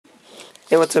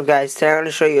Hey, what's up guys? Today I'm going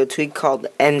to show you a tweak called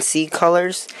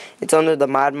NCcolors. It's under the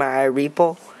Mod My Eye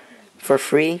repo for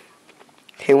free.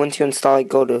 Okay, once you install it,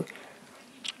 go to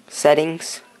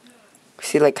settings.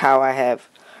 See like how I have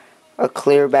a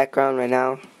clear background right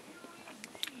now.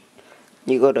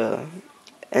 You go to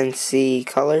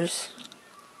NCcolors.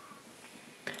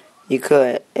 You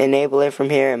could enable it from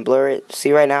here and blur it.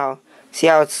 See right now, see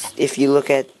how it's, if you look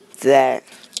at that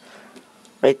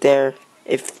right there,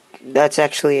 if that's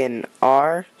actually an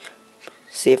R.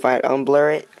 See if I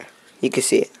unblur it, you can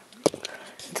see it.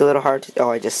 It's a little hard to, oh,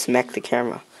 I just smacked the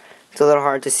camera. It's a little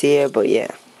hard to see it, but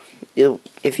yeah.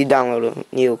 If you download it,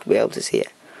 you'll be able to see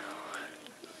it.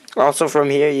 Also from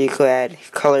here, you could add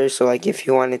colors, so like if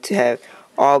you wanted to have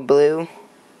all blue.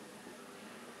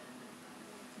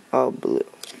 Let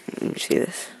me see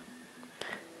this.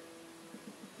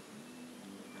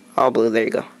 All blue, there you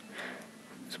go.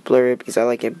 Just blur it because I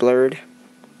like it blurred.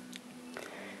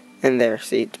 And there,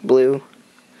 see, it's blue.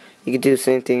 You can do the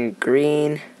same thing,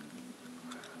 green.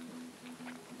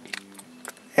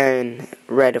 And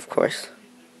red, of course.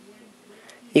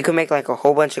 You can make like a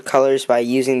whole bunch of colors by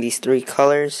using these three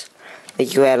colors.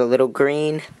 Like you add a little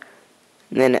green,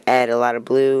 and then add a lot of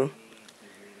blue.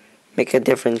 Make a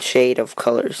different shade of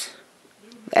colors.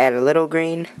 Add a little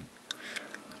green.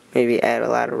 Maybe add a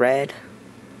lot of red.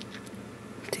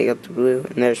 Take up the blue,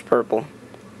 and there's purple.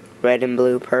 Red and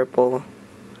blue, purple.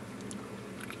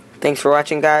 Thanks for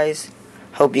watching, guys.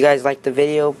 Hope you guys liked the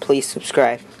video. Please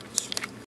subscribe.